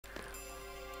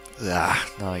Ah,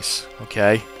 nice.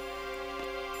 Okay.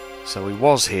 So he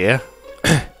was here.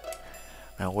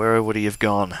 Now where would he have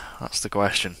gone? That's the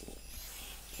question.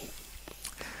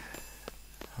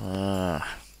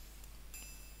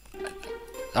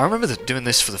 I remember doing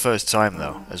this for the first time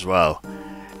though, as well.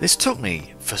 This took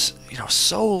me for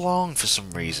so long for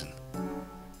some reason.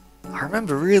 I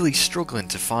remember really struggling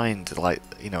to find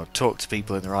talk to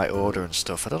people in the right order and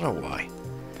stuff. I don't know why.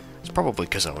 It's probably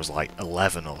because I was like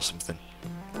 11 or something.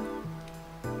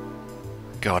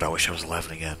 God, I wish I was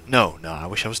 11 again. No, I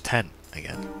wish I was 10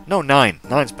 again. No, 9.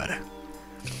 9's better.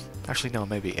 Actually, no,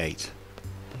 maybe 8.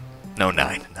 No,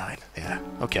 9. 9, yeah.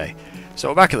 Okay, so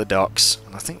we're back at the docks,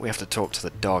 and I think we have to talk to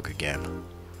the dog again.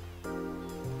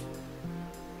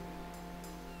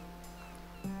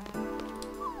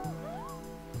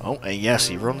 Oh, and yes,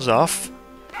 he runs off.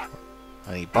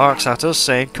 And he barks at us,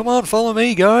 saying, "Come on, follow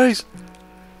me, guys!"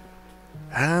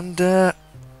 And,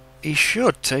 he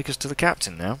should take us to the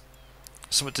captain now.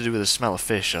 Something to do with the smell of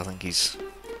fish. I think he's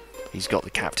got the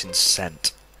captain's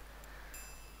scent.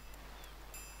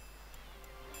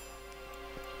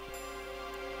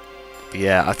 But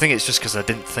yeah, I think it's just because I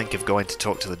didn't think of going to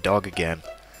talk to the dog again.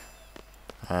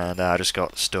 And I just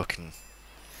got stuck, and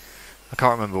I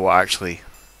can't remember what actually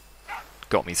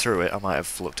got me through it. I might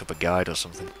have looked up a guide or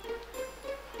something.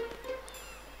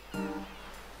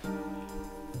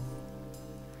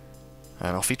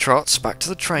 And off he trots back to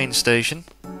the train station.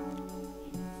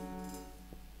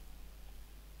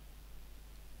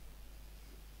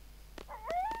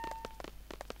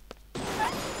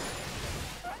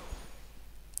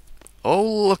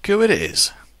 Oh, look who it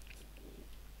is.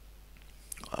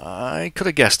 I could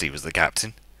have guessed he was the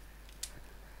captain.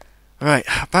 Right,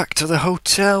 back to the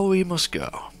hotel we must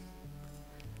go.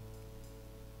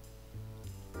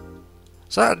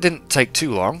 So that didn't take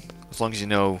too long, as long as you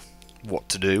know what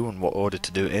to do and what order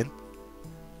to do it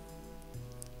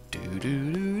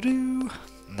in.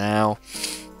 Now,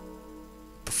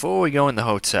 before we go in the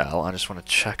hotel, I just want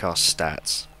to check our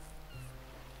stats.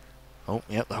 Oh,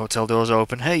 yep, the hotel door's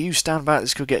open. Hey, you stand back,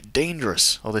 this could get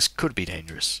dangerous. Or this could be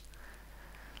dangerous.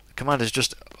 The commander's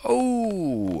just...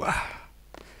 Oh!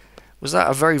 Was that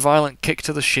a very violent kick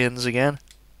to the shins again?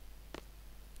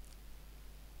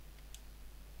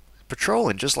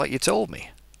 Patrolling, just like you told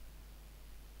me.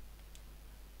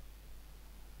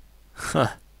 Huh.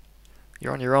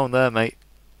 You're on your own there, mate.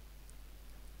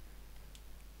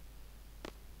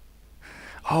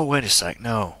 Oh, wait a sec,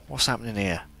 no. What's happening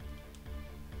here?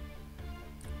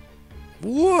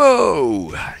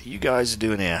 Whoa! You guys are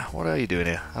doing here. What are you doing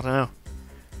here? I don't know.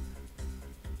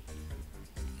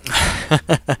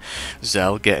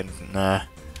 Zell getting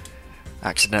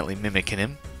accidentally mimicking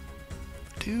him.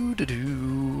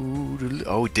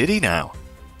 Oh, did he now?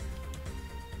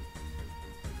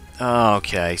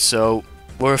 Okay, so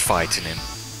we're fighting him,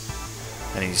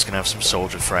 and he's gonna have some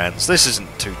soldier friends. This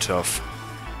isn't too tough.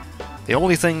 The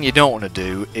only thing you don't want to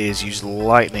do is use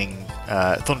lightning,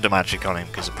 thunder magic on him,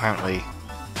 because apparently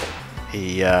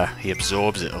he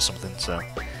absorbs it or something. So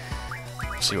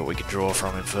let's see what we can draw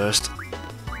from him first.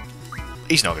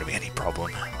 He's not going to be any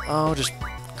problem. Oh, just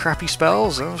crappy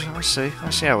spells. Oh, I see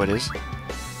how it is.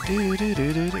 We're going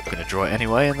to draw it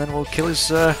anyway, and then we'll kill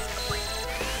his.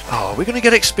 Oh, we're going to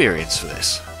get experience for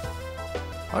this.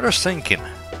 I'm just thinking.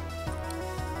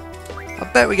 I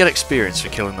bet we get experience for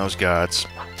killing those guards.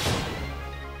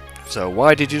 So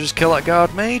why did you just kill that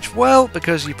guard mage? Well,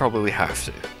 because you probably have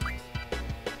to.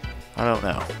 I don't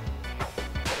know.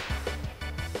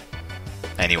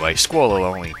 Anyway, Squall will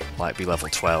only be level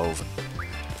 12 and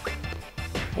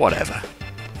whatever.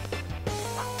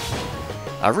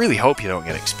 I really hope you don't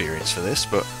get experience for this,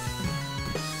 but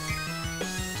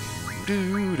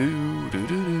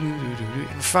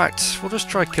in fact, we'll just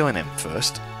try killing him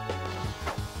first.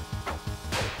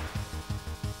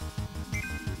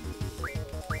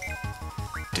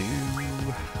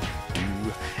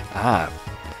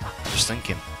 Just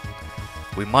thinking.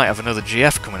 We might have another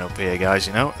GF coming up here, guys,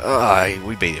 you know?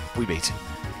 We beat him. We beat him.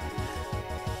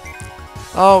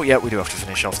 Oh, yeah, we do have to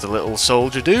finish off the little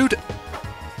soldier dude.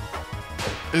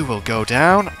 Who will go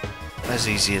down. As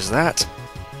easy as that.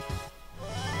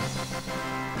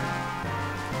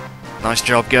 Nice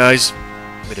job, guys.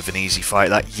 Bit of an easy fight,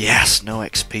 that. Yes, no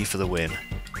XP for the win.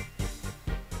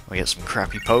 We get some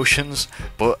crappy potions,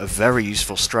 but a very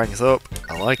useful strength up.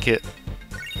 I like it.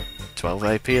 12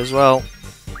 AP as well.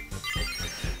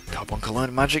 Carbuncle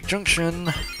learned Magic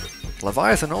Junction.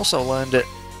 Leviathan also learned it.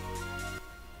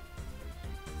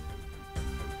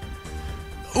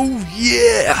 Oh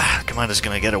yeah! Commander's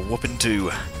gonna get a whooping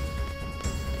too.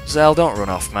 Zell, don't run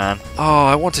off, man. Oh,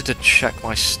 I wanted to check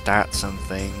my stats and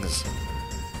things.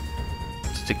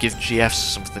 to give GFs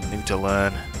something new to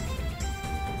learn.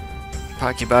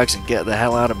 Pack your bags and get the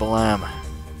hell out of Balam.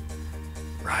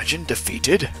 Raijin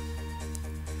defeated?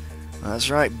 That's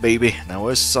right, baby. Now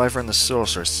where's Cypher and the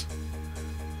Sorceress?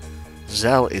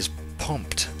 Zell is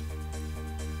pumped.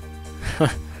 I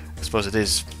suppose it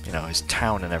is, you know, his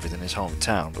town and everything, his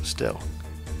hometown, but still.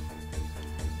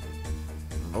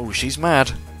 Oh, she's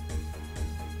mad.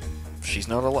 She's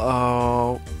not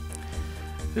oh.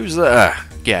 Who's there?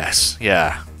 Guess,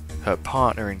 yeah. Her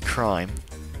partner in crime.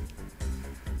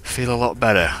 Feel a lot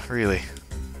better, really.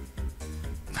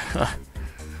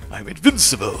 I'm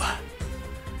invincible.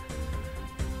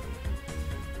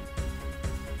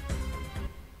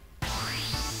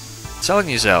 Telling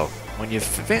you, Zell, when you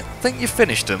think you've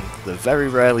finished them, they're very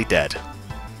rarely dead.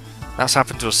 That's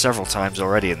happened to us several times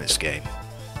already in this game.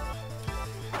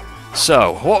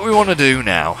 So, what we want to do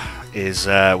now is,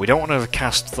 we don't want to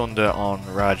cast Thunder on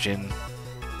Raijin,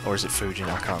 or is it Fujin?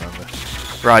 I can't remember.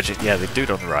 Raijin, yeah, the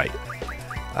dude on the right.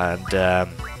 And,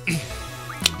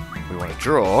 we want to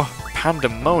draw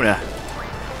Pandemona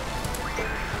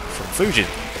from Fujin,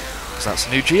 because that's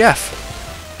a new GF.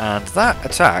 And that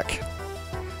attack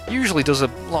usually does a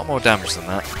lot more damage than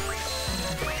that.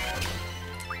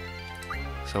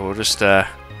 So we'll just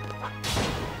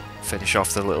finish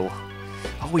off the little...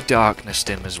 Oh, we darknessed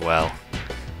him as well.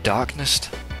 Darknessed?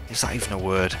 Is that even a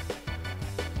word?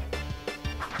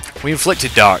 We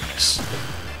inflicted darkness.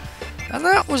 And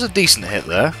that was a decent hit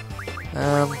there.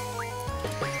 I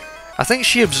think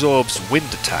she absorbs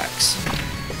wind attacks.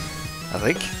 I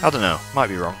think. I don't know. Might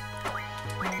be wrong.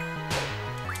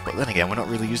 But then again, we're not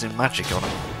really using magic on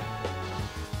him.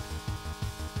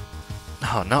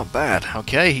 Oh, not bad.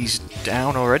 Okay, he's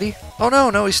down already. Oh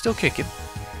no, he's still kicking.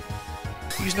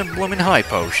 Using a blooming high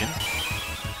potion.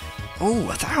 Oh,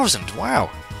 1,000! Wow.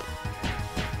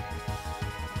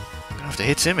 Gonna have to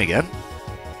hit him again.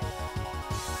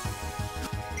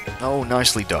 Oh,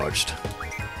 nicely dodged.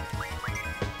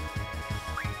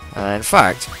 In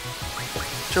fact,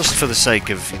 just for the sake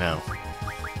of, you know,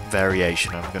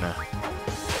 variation, I'm gonna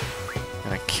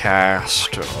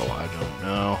cast. Oh, I don't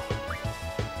know.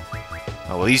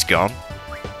 Oh, well, he's gone.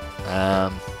 I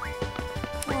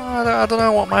don't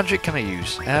know, what magic can I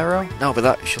use? Arrow? No, but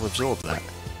that she'll absorb that.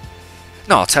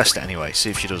 No, I'll test it anyway, see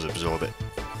if she does absorb it.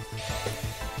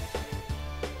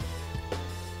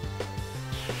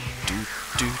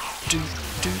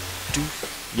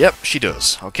 Yep, she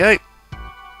does. Okay.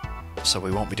 So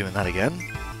we won't be doing that again.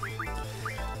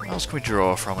 What else can we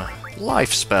draw from her?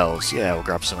 Life spells. Yeah, we'll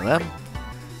grab some of them.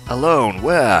 Alone,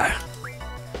 where?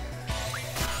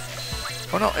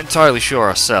 We're not entirely sure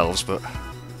ourselves, but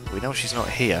we know she's not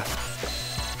here.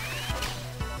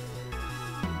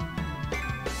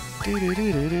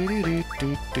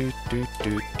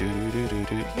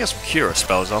 Get some Cura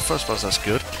spells off, I suppose that's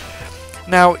good.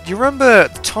 Now, you remember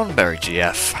the Tonberry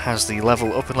GF has the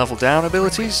level up and level down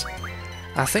abilities?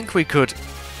 I think we could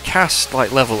cast,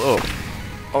 like, level up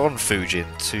on Fujin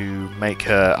to make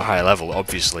her a higher level,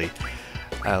 obviously.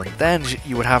 And then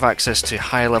you would have access to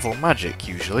higher level magic,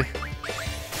 usually.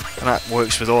 And that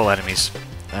works with all enemies.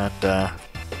 And,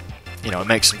 you know, it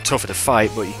makes them tougher to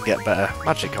fight, but you can get better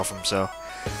magic off them, so...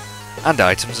 And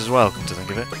items as well, come to think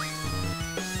of it.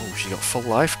 Oh, she got full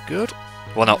life, good.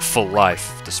 Well, not full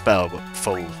life, the spell, but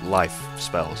full life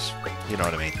spells. You know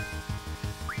what I mean.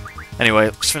 Anyway,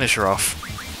 let's finish her off.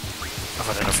 I've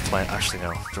had enough playing. Actually,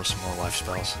 no, draw some more life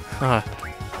spells.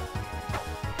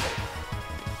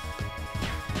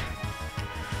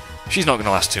 She's not going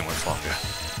to last too much longer.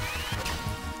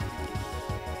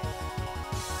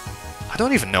 I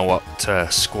don't even know what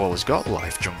Squall has got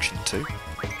Life Junction to.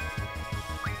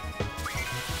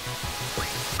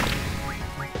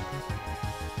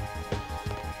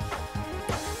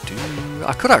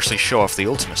 I could actually show off the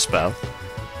ultimate spell.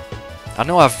 I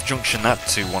know I've junctioned that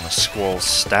to one of Squall's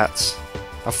stats.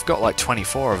 I've got like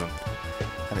 24 of them.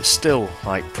 And it's still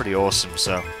like pretty awesome,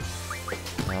 so...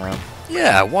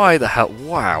 yeah, why the hell...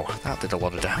 Wow, that did a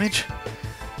lot of damage.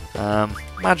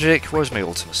 Magic, where's my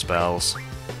ultimate spells?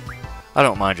 I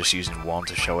don't mind just using one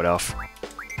to show it off.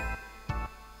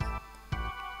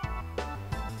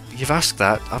 You've asked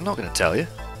that, I'm not going to tell you.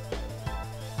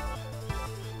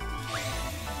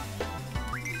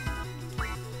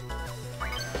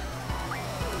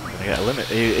 Get a limit.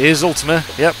 Here's Ultima,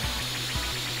 yep.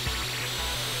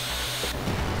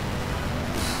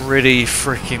 Pretty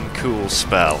freaking cool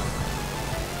spell.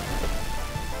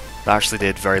 That actually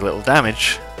did very little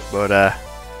damage, but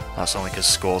that's only because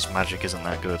Squall's magic isn't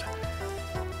that good.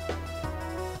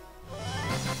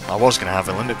 I was going to have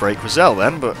a limit break with Zell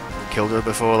then, but killed her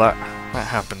before that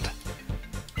happened.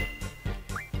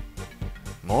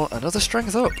 Another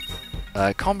strength up.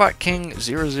 Combat King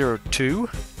 002.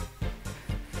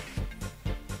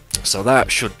 So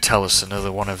that should tell us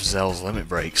another one of Zell's limit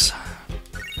breaks.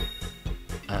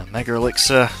 Mega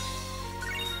Elixir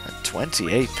at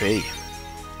 20 AP.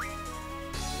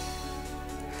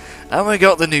 And we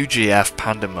got the new GF,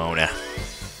 Pandemonia.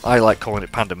 I like calling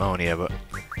it Pandemonia, but...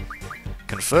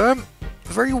 confirm?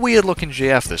 A very weird looking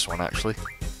GF, this one, actually.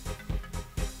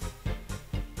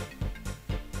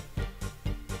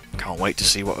 Can't wait to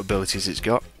see what abilities it's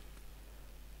got.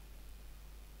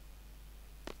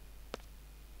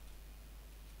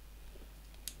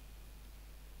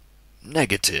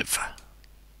 Negative.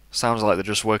 Sounds like they're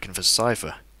just working for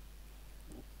Cypher.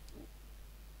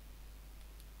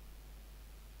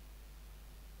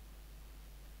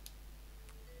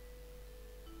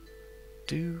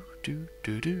 Do.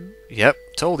 Yep,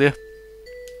 told you.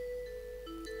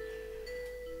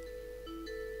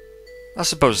 I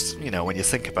suppose, you know, when you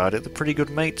think about it, they're pretty good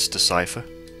mates to Cypher.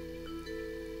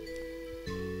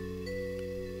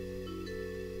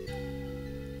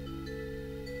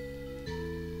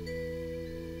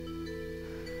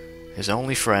 His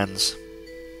only friends.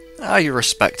 Ah, you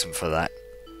respect them for that.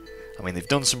 I mean, they've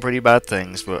done some pretty bad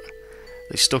things, but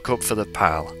they stuck up for their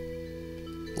pal.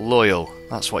 Loyal,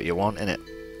 that's what you want, innit?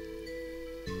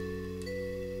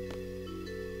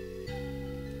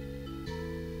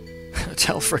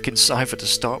 Tell frickin' Cypher to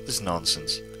stop this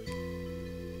nonsense.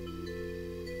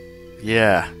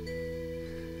 Yeah.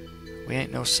 We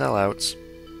ain't no sellouts.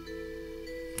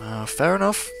 Fair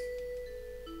enough.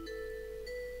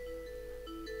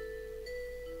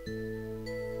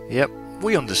 Yep,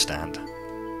 we understand.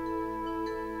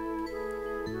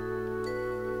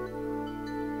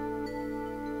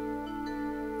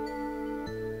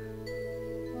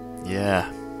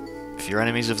 Yeah. If you're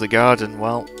enemies of the garden,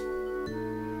 well...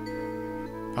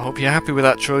 I hope you're happy with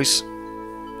that choice.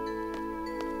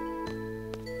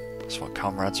 That's what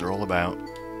comrades are all about.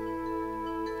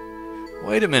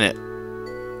 Wait a minute.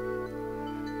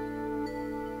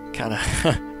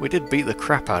 Kinda... we did beat the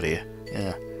crap out of you.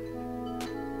 Yeah.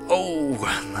 Oh!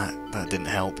 That didn't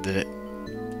help, did it?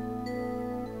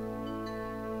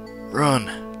 Run!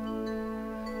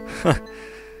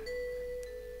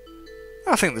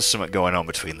 I think there's something going on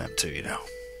between them two, you know.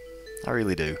 I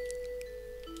really do.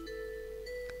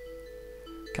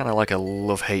 Kind of like a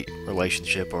love-hate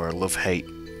relationship, or a love-hate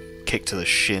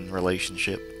kick-to-the-shin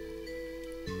relationship.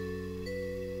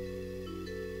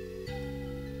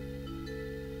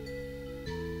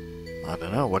 I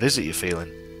don't know, what is it you're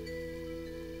feeling?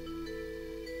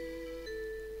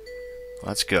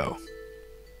 Let's go.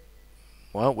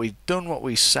 Well, we've done what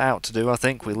we set out to do, I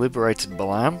think. We liberated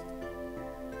Balam.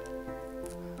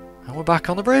 And we're back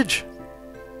on the bridge.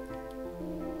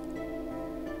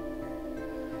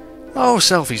 Oh,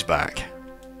 Selfie's back.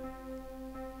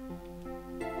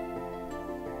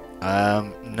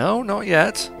 No, not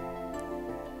yet.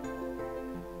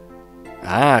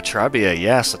 Ah, Trabia,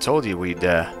 yes, I told you we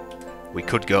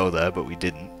could go there, but we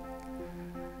didn't.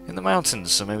 In the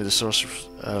mountains, so maybe the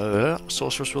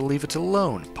sorceress will leave it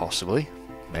alone, possibly.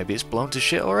 Maybe it's blown to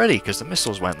shit already, because the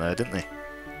missiles went there, didn't they?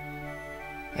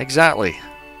 Exactly.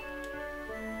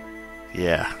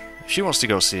 Yeah, she wants to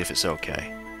go see if it's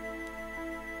okay.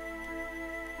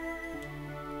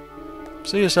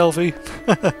 See you, Selfie.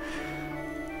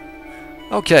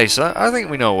 Okay, so I think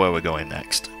we know where we're going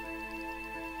next.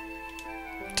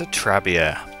 To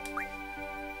Trabia.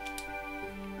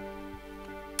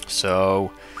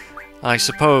 So, I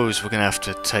suppose we're going to have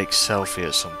to take Selfie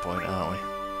at some point, aren't we?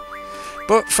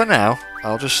 But for now,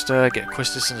 I'll just get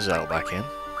Quistis and Zell back in.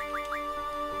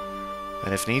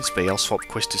 And if needs be, I'll swap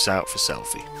Quistis out for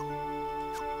Selfie.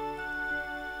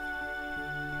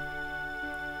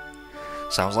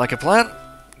 Sounds like a plan?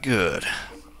 Good.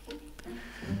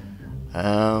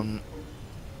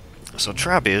 So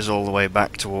Trabia's all the way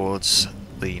back towards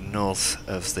the north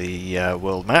of the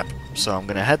world map, so I'm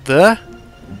going to head there.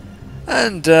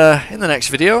 And in the next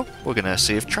video, we're going to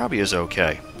see if Trabia's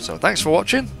okay. So thanks for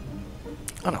watching,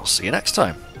 and I'll see you next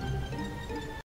time.